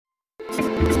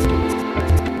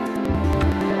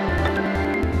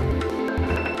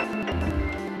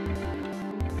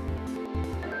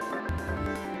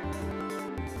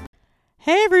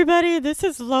everybody. This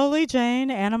is Lowly Jane,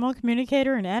 animal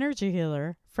communicator and energy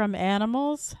healer from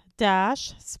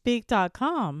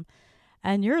animals-speak.com.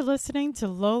 And you're listening to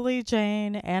Lowly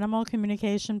Jane Animal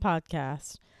Communication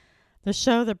Podcast, the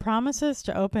show that promises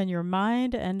to open your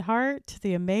mind and heart to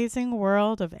the amazing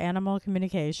world of animal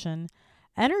communication,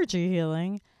 energy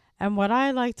healing, and what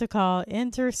I like to call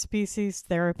interspecies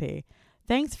therapy.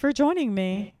 Thanks for joining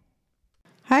me.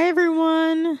 Hi,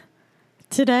 everyone.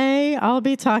 Today, I'll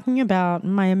be talking about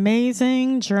my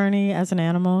amazing journey as an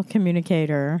animal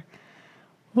communicator.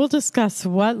 We'll discuss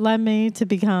what led me to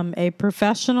become a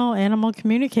professional animal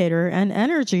communicator and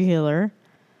energy healer.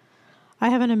 I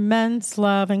have an immense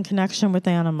love and connection with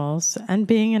animals, and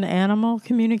being an animal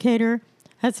communicator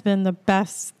has been the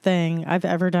best thing I've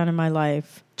ever done in my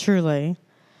life, truly.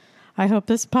 I hope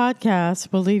this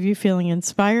podcast will leave you feeling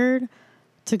inspired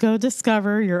to go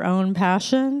discover your own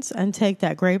passions and take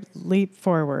that great leap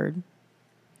forward.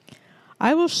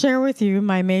 I will share with you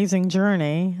my amazing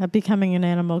journey of becoming an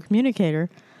animal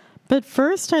communicator, but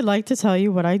first I'd like to tell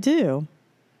you what I do.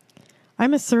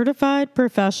 I'm a certified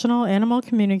professional animal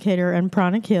communicator and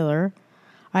pranic healer.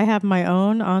 I have my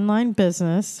own online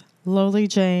business, Lowly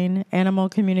Jane Animal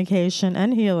Communication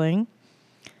and Healing,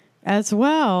 as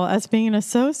well as being an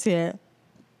associate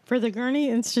for the Gurney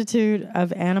Institute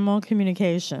of Animal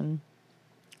Communication,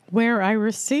 where I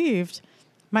received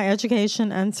my education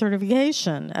and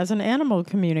certification as an animal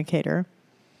communicator.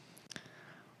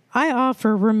 I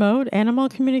offer remote animal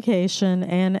communication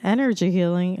and energy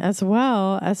healing, as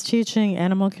well as teaching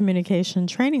animal communication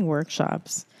training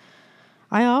workshops.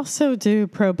 I also do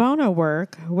pro bono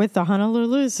work with the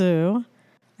Honolulu Zoo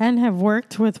and have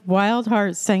worked with Wild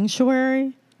Heart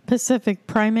Sanctuary, Pacific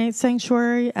Primate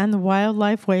Sanctuary, and the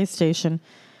Wildlife Way Station,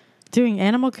 doing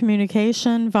animal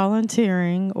communication,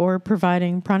 volunteering, or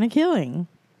providing pranic healing.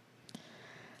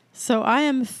 So I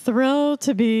am thrilled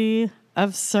to be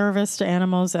of service to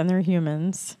animals and their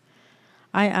humans.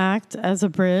 I act as a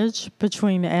bridge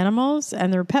between animals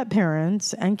and their pet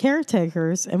parents and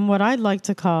caretakers in what I'd like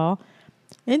to call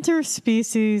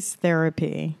interspecies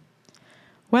therapy.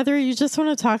 Whether you just want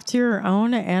to talk to your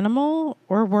own animal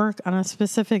or work on a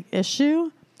specific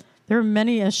issue, there are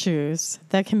many issues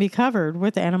that can be covered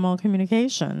with animal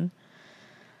communication.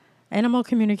 Animal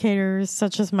communicators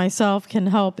such as myself can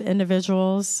help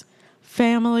individuals,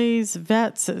 families,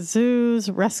 vets,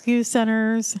 zoos, rescue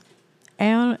centers,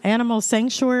 animal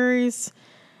sanctuaries,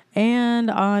 and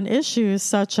on issues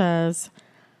such as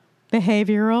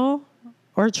behavioral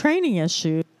or training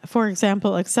issues. For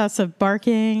example, excessive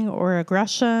barking or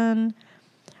aggression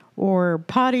or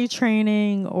potty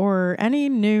training or any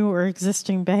new or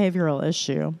existing behavioral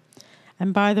issue.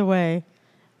 And by the way,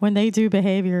 when they do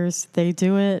behaviors, they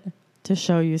do it to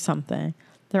show you something.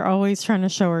 They're always trying to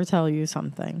show or tell you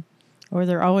something, or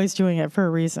they're always doing it for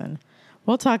a reason.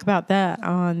 We'll talk about that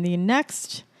on the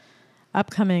next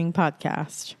upcoming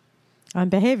podcast on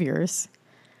behaviors.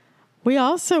 We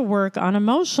also work on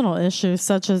emotional issues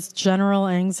such as general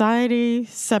anxiety,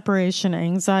 separation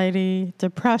anxiety,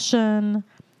 depression,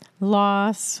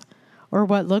 loss, or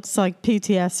what looks like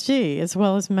PTSD, as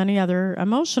well as many other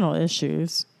emotional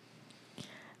issues.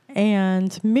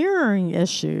 And mirroring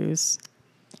issues.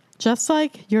 Just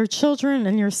like your children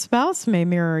and your spouse may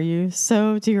mirror you,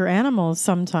 so do your animals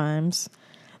sometimes.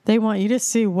 They want you to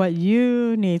see what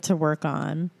you need to work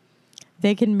on.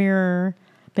 They can mirror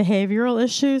behavioral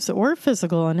issues or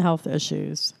physical and health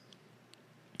issues.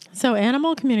 So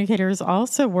animal communicators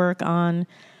also work on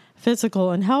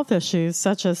physical and health issues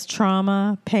such as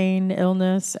trauma, pain,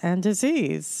 illness, and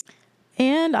disease.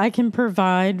 And I can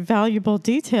provide valuable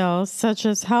details such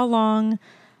as how long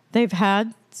they've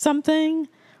had something,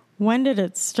 when did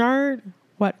it start,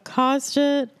 what caused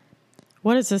it,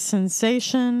 what is the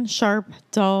sensation, sharp,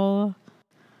 dull,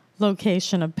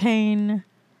 location of pain.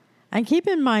 And keep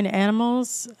in mind,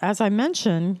 animals, as I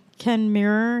mentioned, can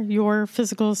mirror your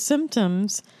physical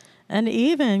symptoms and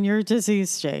even your disease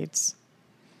states.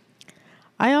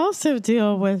 I also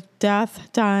deal with death,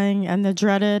 dying, and the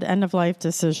dreaded end-of-life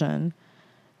decision,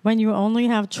 when you only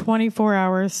have 24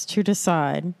 hours to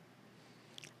decide.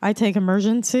 I take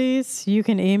emergencies. You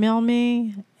can email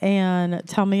me and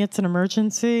tell me it's an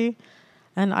emergency,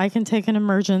 and I can take an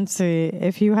emergency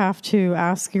if you have to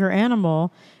ask your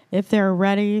animal if they're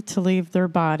ready to leave their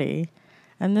body.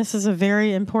 And this is a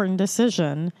very important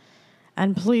decision.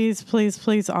 And please, please,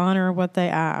 please honor what they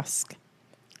ask.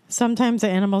 Sometimes the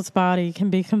animal's body can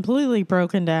be completely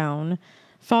broken down,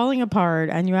 falling apart,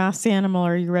 and you ask the animal,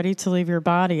 are you ready to leave your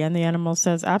body? And the animal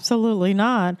says, absolutely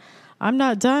not. I'm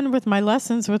not done with my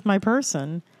lessons with my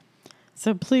person.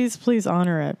 So please, please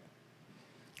honor it.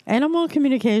 Animal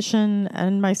communication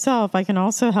and myself, I can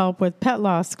also help with pet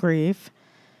loss grief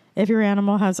if your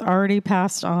animal has already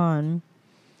passed on.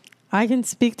 I can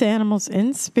speak to animals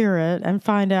in spirit and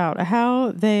find out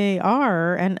how they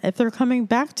are and if they're coming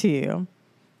back to you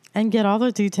and get all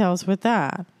the details with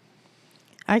that.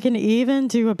 I can even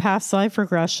do a past life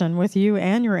regression with you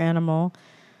and your animal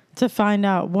to find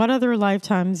out what other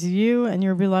lifetimes you and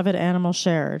your beloved animal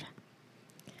shared.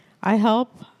 I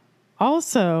help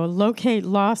also locate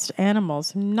lost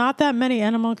animals. Not that many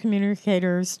animal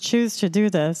communicators choose to do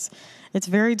this. It's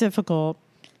very difficult.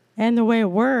 And the way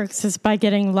it works is by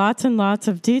getting lots and lots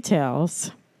of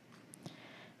details.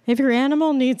 If your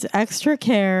animal needs extra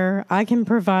care, I can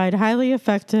provide highly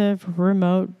effective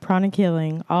remote pranic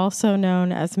healing, also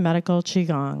known as medical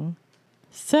qigong.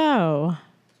 So,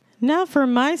 now for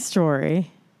my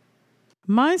story.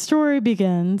 My story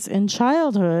begins in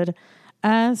childhood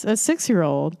as a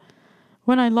 6-year-old.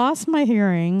 When I lost my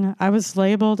hearing, I was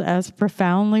labeled as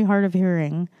profoundly hard of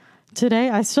hearing. Today,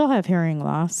 I still have hearing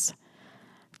loss.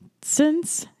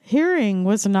 Since hearing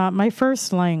was not my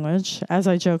first language, as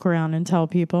I joke around and tell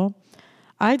people,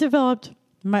 I developed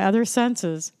my other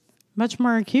senses much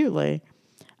more acutely.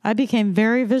 I became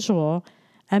very visual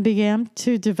and began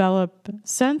to develop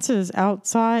senses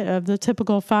outside of the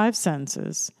typical 5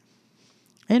 senses.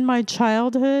 In my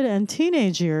childhood and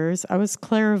teenage years, I was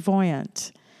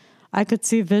clairvoyant. I could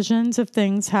see visions of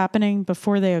things happening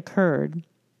before they occurred.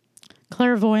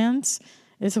 Clairvoyance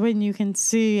is when you can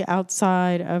see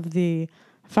outside of the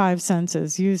 5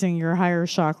 senses using your higher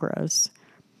chakras.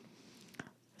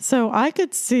 So I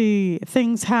could see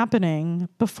things happening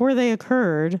before they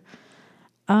occurred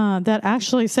that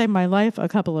actually saved my life a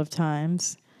couple of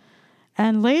times.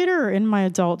 And later in my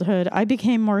adulthood, I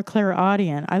became more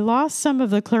clairaudient. I lost some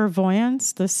of the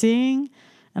clairvoyance, the seeing,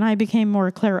 and I became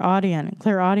more clairaudient.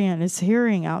 Clairaudient is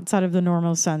hearing outside of the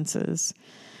normal senses.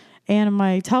 And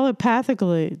my telepathic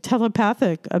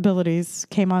abilities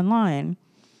came online.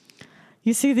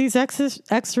 You see, these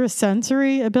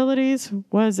extrasensory abilities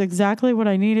was exactly what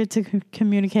I needed to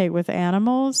communicate with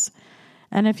animals.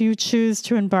 And if you choose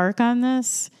to embark on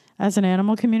this as an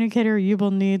animal communicator, you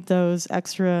will need those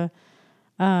extra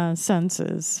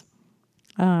senses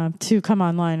to come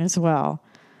online as well.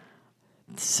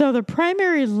 So the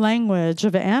primary language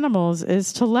of animals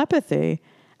is telepathy,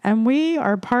 and we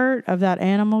are part of that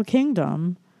animal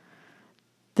kingdom.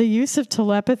 The use of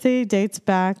telepathy dates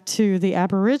back to the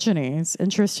Aborigines,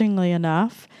 interestingly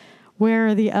enough,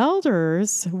 where the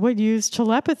elders would use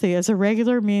telepathy as a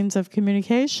regular means of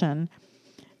communication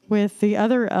with the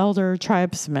other elder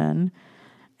tribesmen.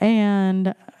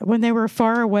 And when they were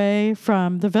far away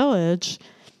from the village,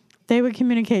 they would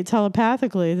communicate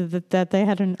telepathically that they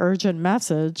had an urgent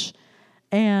message,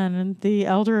 and the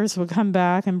elders would come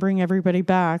back and bring everybody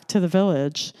back to the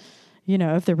village,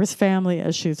 if there was family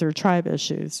issues or tribe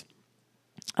issues.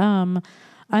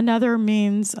 Another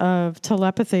means of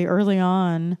telepathy early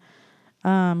on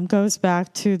goes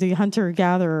back to the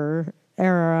hunter-gatherer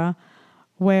era,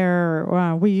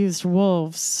 where we used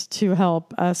wolves to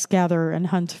help us gather and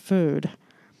hunt food.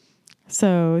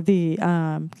 So the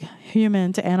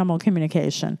human to animal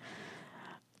communication.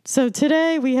 So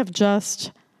today we have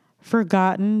just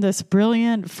forgotten this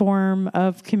brilliant form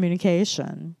of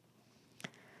communication.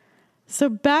 So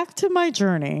back to my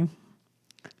journey.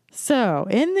 So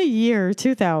in the year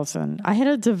 2000, I had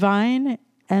a divine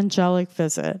angelic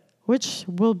visit, which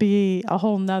will be a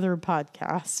whole nother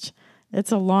podcast.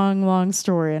 It's a long, long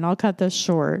story, and I'll cut this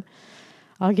short.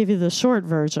 I'll give you the short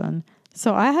version.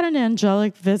 So I had an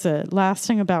angelic visit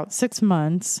lasting about 6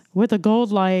 months with a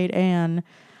gold light and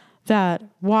that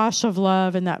wash of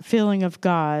love and that feeling of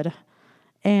God.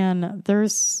 And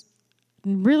there's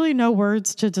really no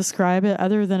words to describe it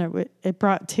other than it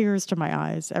brought tears to my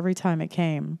eyes every time it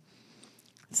came.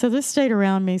 So this stayed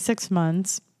around me 6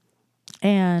 months,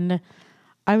 and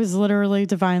I was literally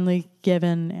divinely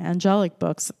given angelic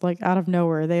books, like out of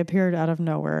nowhere. They appeared out of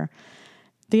nowhere.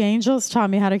 The angels taught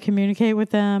me how to communicate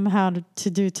with them, how to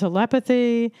do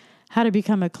telepathy, how to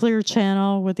become a clear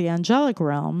channel with the angelic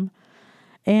realm.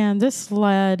 And this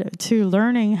led to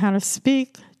learning how to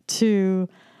speak to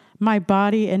my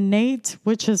body innate,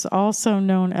 which is also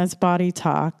known as body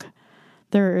talk.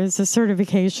 There is a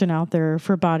certification out there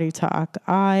for body talk.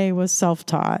 I was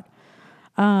self-taught.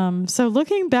 So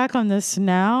looking back on this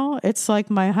now, it's like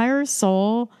my higher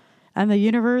soul and the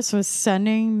universe was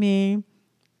sending me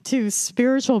to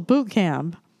spiritual boot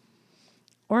camp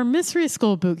or mystery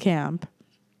school boot camp.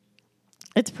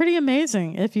 It's pretty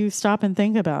amazing if you stop and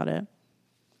think about it.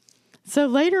 So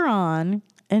later on,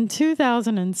 in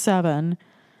 2007,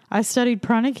 I studied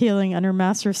pranic healing under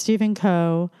Master Stephen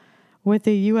Coe with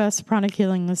the U.S. Pranic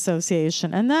Healing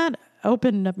Association. And that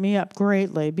opened me up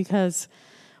greatly because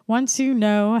once you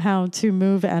know how to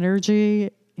move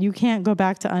energy, you can't go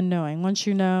back to unknowing. Once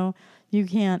you know, you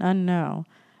can't unknow.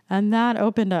 And that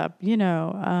opened up,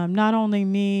 not only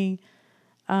me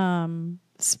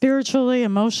spiritually,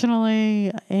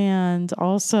 emotionally, and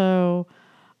also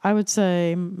I would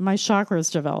say my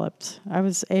chakras developed. I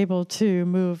was able to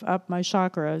move up my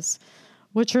chakras,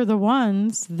 which are the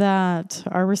ones that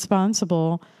are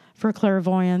responsible for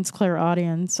clairvoyance,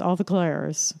 clairaudience, all the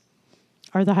clairs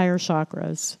are the higher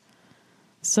chakras.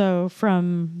 So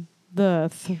from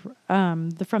from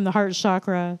the heart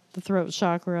chakra, the throat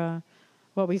chakra,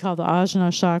 what we call the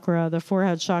ajna chakra, the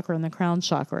forehead chakra, and the crown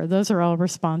chakra, those are all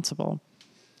responsible.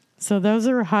 So those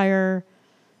are higher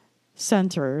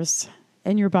centers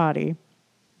in your body,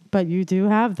 but you do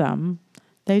have them.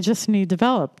 They just need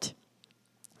developed.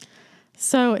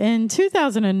 So in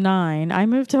 2009, I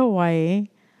moved to Hawaii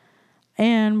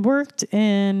and worked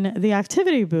in the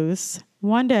activity booths.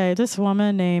 One day, this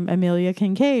woman named Amelia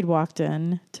Kincaid walked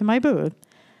in to my booth,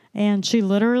 and she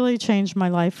literally changed my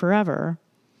life forever.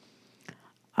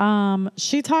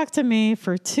 She talked to me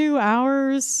for 2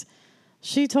 hours.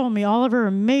 She told me all of her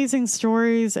amazing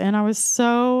stories, and I was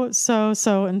so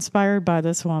inspired by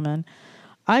this woman.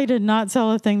 I did not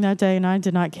sell a thing that day, and I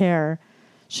did not care.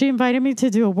 She invited me to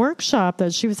do a workshop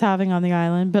that she was having on the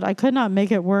island, but I could not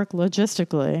make it work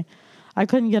logistically. I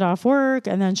couldn't get off work,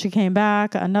 and then she came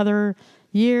back another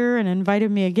year and invited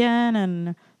me again,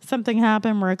 and something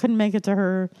happened where I couldn't make it to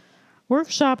her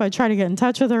workshop. I tried to get in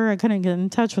touch with her. I couldn't get in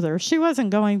touch with her. She wasn't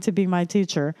going to be my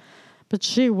teacher, but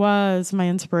she was my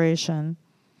inspiration.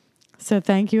 So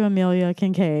thank you, Amelia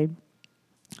Kincaid.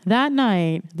 That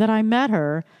night that I met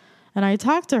her and I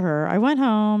talked to her, I went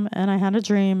home and I had a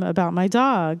dream about my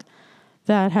dog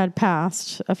that had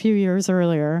passed a few years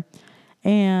earlier.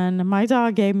 And my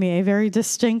dog gave me a very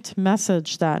distinct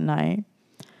message that night.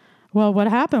 Well, what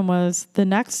happened was the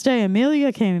next day,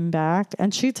 Amelia came back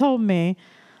and she told me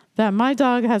that my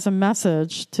dog has a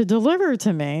message to deliver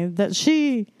to me that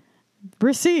she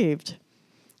received.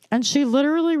 And she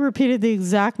literally repeated the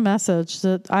exact message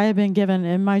that I had been given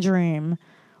in my dream,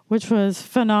 which was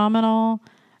phenomenal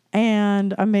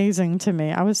and amazing to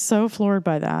me. I was so floored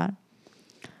by that.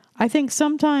 I think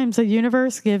sometimes the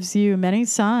universe gives you many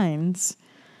signs,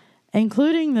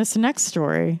 including this next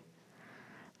story.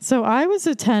 So I was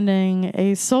attending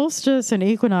a solstice and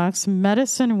equinox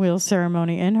medicine wheel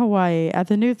ceremony in Hawaii at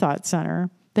the New Thought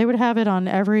Center. They would have it on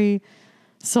every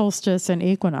solstice and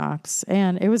equinox.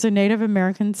 And it was a Native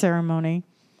American ceremony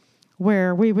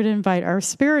where we would invite our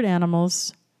spirit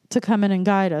animals to come in and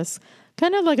guide us,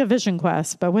 kind of like a vision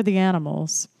quest, but with the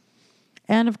animals.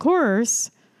 And of course,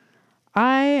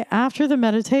 after the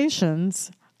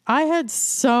meditations, I had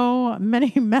so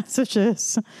many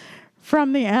messages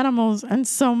from the animals and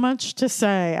so much to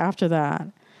say after that.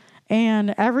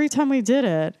 And every time we did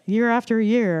it, year after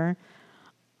year,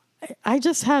 I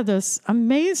just had this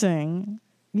amazing,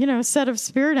 set of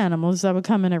spirit animals that would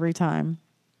come in every time.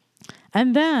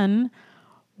 And then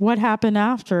what happened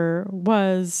after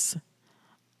was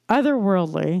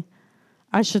otherworldly,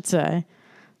 I should say.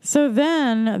 So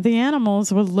then the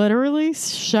animals would literally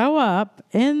show up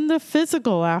in the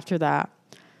physical after that.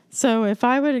 So if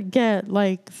I would get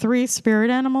like 3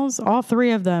 spirit animals, all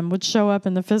 3 of them would show up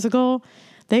in the physical.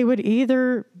 They would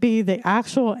either be the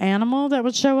actual animal that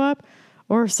would show up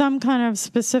or some kind of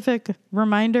specific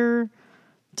reminder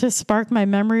to spark my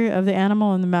memory of the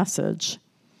animal and the message.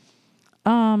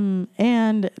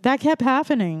 And that kept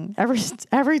happening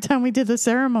every time we did the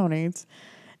ceremonies.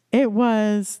 It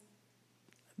was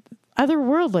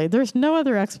otherworldly. There's no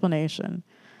other explanation.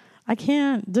 I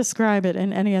can't describe it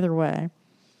in any other way.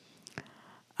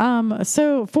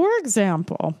 So for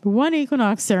example, one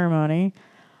equinox ceremony,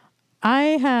 I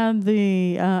had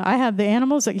the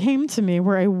animals that came to me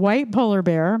were a white polar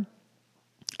bear,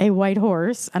 a white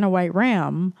horse, and a white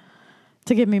ram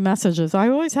to give me messages. I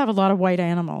always have a lot of white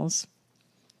animals.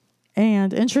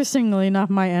 And interestingly enough,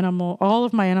 all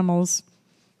of my animals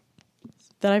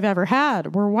that I've ever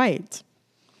had were white.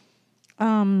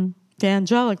 The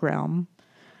angelic realm.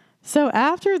 So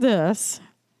after this,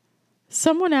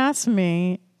 someone asked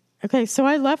me, okay, so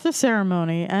I left the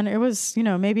ceremony and it was,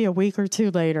 maybe a week or 2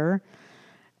 later,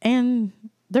 and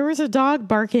there was a dog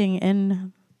barking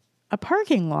in a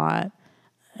parking lot.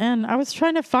 And I was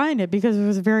trying to find it because it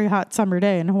was a very hot summer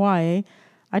day in Hawaii.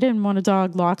 I didn't want a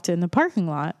dog locked in the parking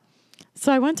lot.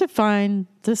 So I went to find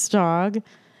this dog,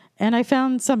 and I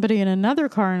found somebody in another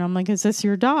car, and I'm like, is this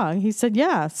your dog? He said,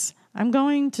 yes. I'm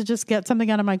going to just get something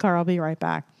out of my car. I'll be right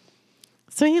back.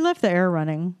 So he left the air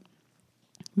running.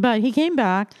 But he came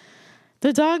back,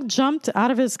 The dog jumped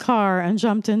out of his car and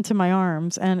jumped into my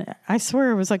arms. And I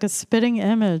swear it was like a spitting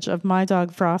image of my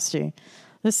dog, Frosty,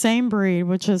 the same breed,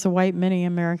 which is a white mini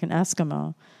American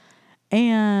Eskimo.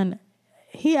 And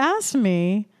he asked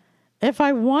me if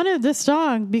I wanted this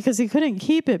dog because he couldn't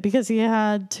keep it because he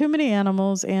had too many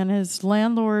animals and his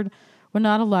landlord would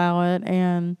not allow it.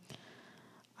 And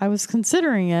I was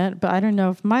considering it, but I didn't know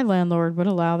if my landlord would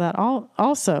allow that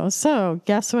also. So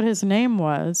guess what his name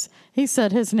was? He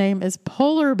said his name is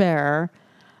Polar Bear.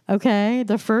 Okay.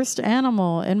 The first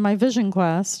animal in my vision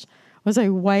quest was a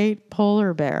white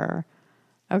polar bear.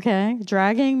 Okay.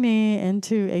 Dragging me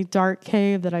into a dark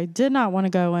cave that I did not want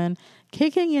to go in,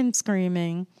 kicking and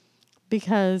screaming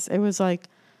because it was like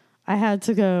I had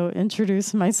to go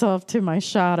introduce myself to my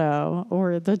shadow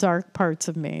or the dark parts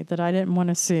of me that I didn't want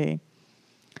to see.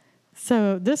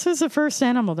 So this was the first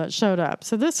animal that showed up.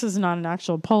 So this is not an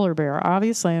actual polar bear.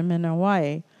 Obviously, I'm in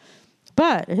Hawaii.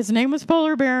 But his name was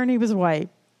Polar Bear and he was white.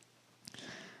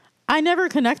 I never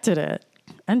connected it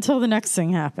until the next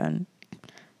thing happened.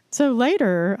 So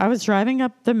later, I was driving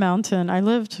up the mountain. I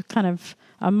lived kind of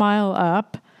a mile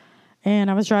up. And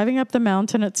I was driving up the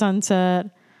mountain at sunset.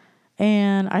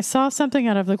 And I saw something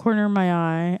out of the corner of my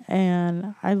eye.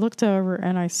 And I looked over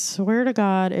and I swear to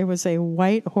God, it was a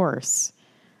white horse.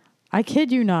 I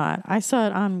kid you not. I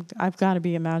said, I've got to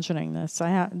be imagining this.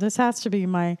 This has to be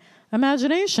my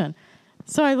imagination.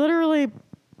 So I literally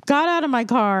got out of my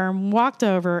car and walked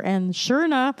over, and sure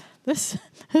enough, this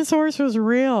horse was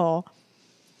real.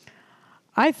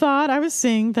 I thought I was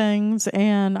seeing things,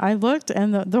 and I looked,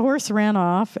 and the horse ran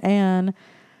off. And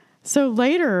so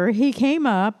later, he came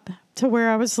up to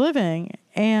where I was living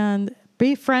and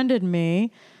befriended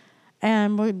me.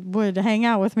 And would hang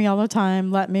out with me all the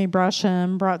time, let me brush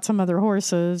him, brought some other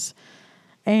horses,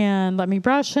 and let me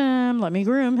brush him, let me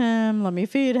groom him, let me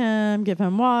feed him, give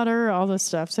him water, all this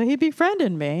stuff. So he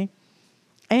befriended me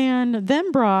and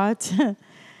then brought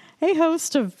a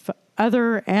host of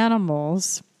other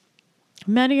animals,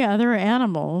 many other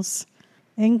animals,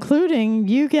 including,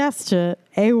 you guessed it,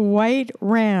 a white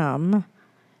ram.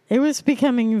 It was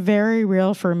becoming very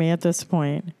real for me at this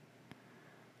point.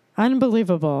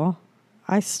 Unbelievable.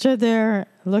 I stood there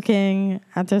looking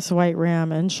at this white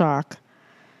ram in shock.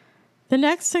 The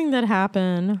next thing that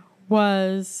happened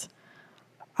was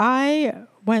I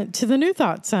went to the New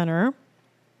Thought Center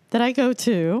that I go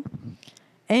to,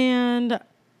 and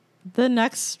the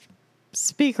next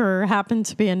speaker happened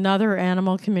to be another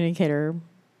animal communicator.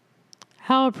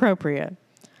 How appropriate.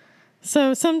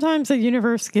 So sometimes the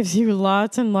universe gives you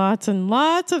lots and lots and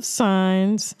lots of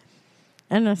signs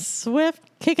and a swift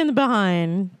kick in the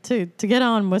behind to get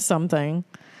on with something.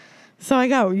 So I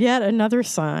got yet another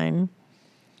sign.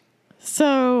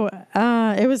 So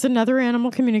it was another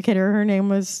animal communicator. Her name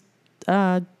was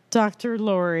Dr.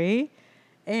 Lori,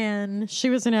 and she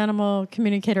was an animal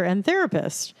communicator and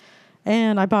therapist.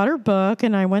 And I bought her book,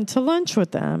 and I went to lunch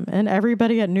with them. And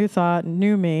everybody at New Thought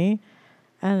knew me.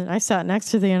 And I sat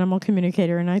next to the animal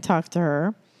communicator, and I talked to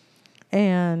her.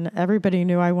 And everybody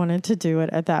knew I wanted to do it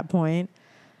at that point.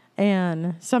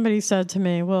 And somebody said to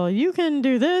me, well, you can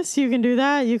do this, you can do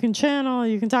that, you can channel,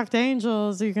 you can talk to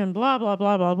angels, you can blah, blah,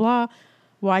 blah, blah, blah.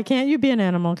 Why can't you be an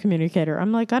animal communicator?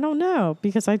 I'm like, I don't know,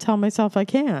 because I tell myself I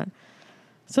can.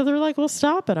 So they're like, well,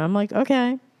 stop it. I'm like,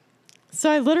 okay.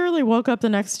 So I literally woke up the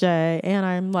next day and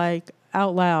I'm like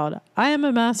out loud, I am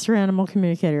a master animal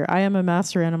communicator. I am a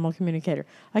master animal communicator.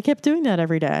 I kept doing that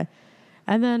every day.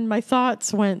 And then my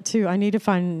thoughts went to, I need to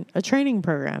find a training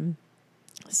program.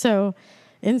 So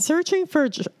in searching for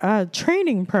a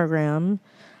training program,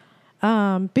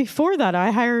 before that, I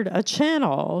hired a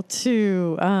channel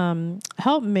to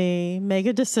help me make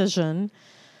a decision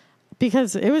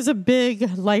because it was a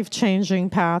big life-changing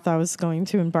path I was going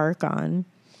to embark on.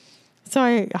 So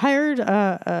I hired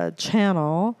a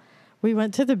channel. We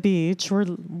went to the beach.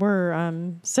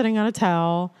 We're sitting on a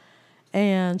towel,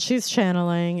 and she's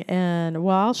channeling. And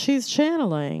while she's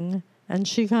channeling, and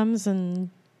she comes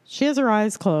and she has her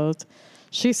eyes closed,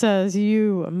 she says,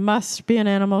 you must be an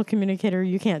animal communicator.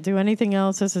 You can't do anything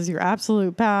else. This is your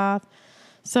absolute path,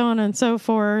 so on and so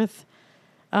forth.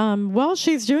 While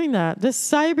she's doing that, this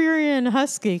Siberian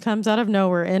husky comes out of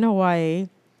nowhere in Hawaii,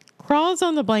 crawls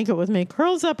on the blanket with me,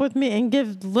 curls up with me,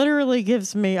 and literally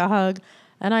gives me a hug.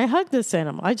 And I hugged this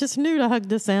animal. I just knew to hug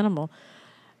this animal.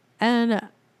 And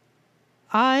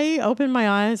I opened my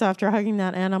eyes after hugging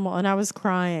that animal, and I was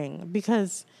crying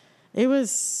because it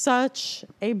was such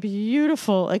a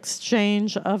beautiful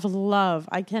exchange of love.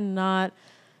 I cannot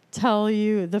tell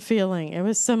you the feeling. It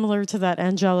was similar to that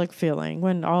angelic feeling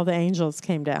when all the angels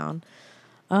came down.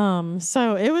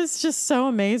 So it was just so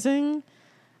amazing.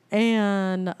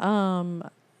 And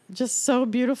just so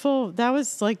beautiful. That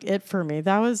was like it for me.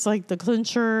 That was like the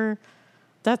clincher.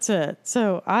 That's it.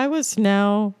 So I was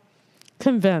now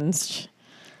convinced.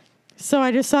 So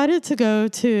I decided to go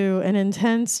to an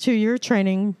intense 2-year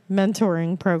training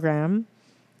mentoring program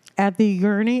at the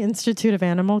Gurney Institute of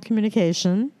Animal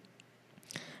Communication.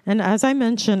 And as I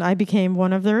mentioned, I became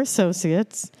one of their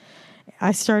associates.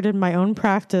 I started my own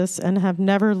practice and have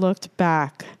never looked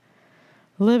back.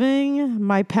 Living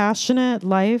my passionate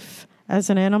life as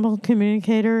an animal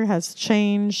communicator has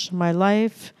changed my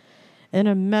life in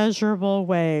immeasurable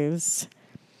ways.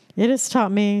 It has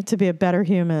taught me to be a better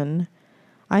human.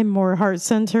 I'm more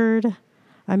heart-centered.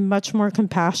 I'm much more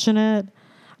compassionate.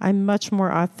 I'm much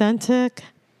more authentic.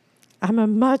 I'm a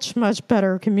much, much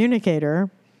better communicator.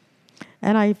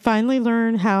 And I finally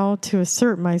learned how to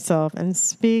assert myself and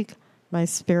speak my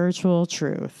spiritual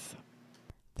truth.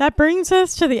 That brings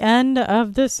us to the end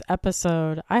of this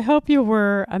episode. I hope you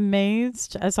were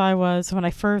amazed as I was when I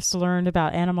first learned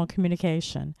about animal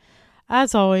communication.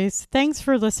 As always, thanks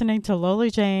for listening to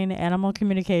Lowly Jane Animal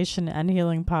Communication and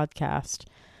Healing Podcast.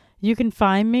 You can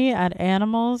find me at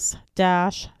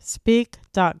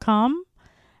animals-speak.com,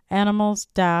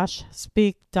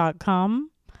 animals-speak.com.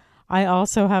 I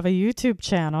also have a YouTube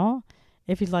channel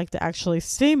if you'd like to actually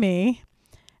see me,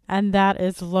 and that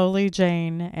is Lowly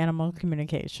Jane Animal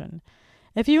Communication.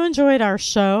 If you enjoyed our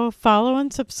show, follow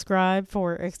and subscribe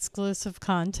for exclusive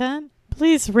content.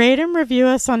 Please rate and review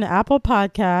us on Apple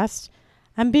Podcasts,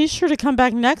 and be sure to come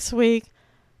back next week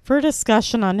for a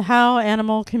discussion on how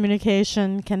animal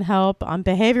communication can help on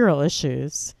behavioral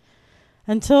issues.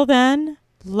 Until then,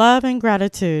 love and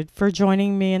gratitude for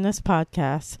joining me in this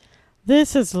podcast.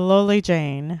 This is Lowly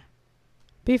Jane.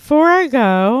 Before I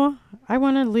go, I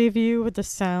want to leave you with the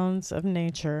sounds of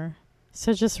nature.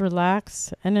 So just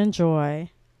relax and enjoy.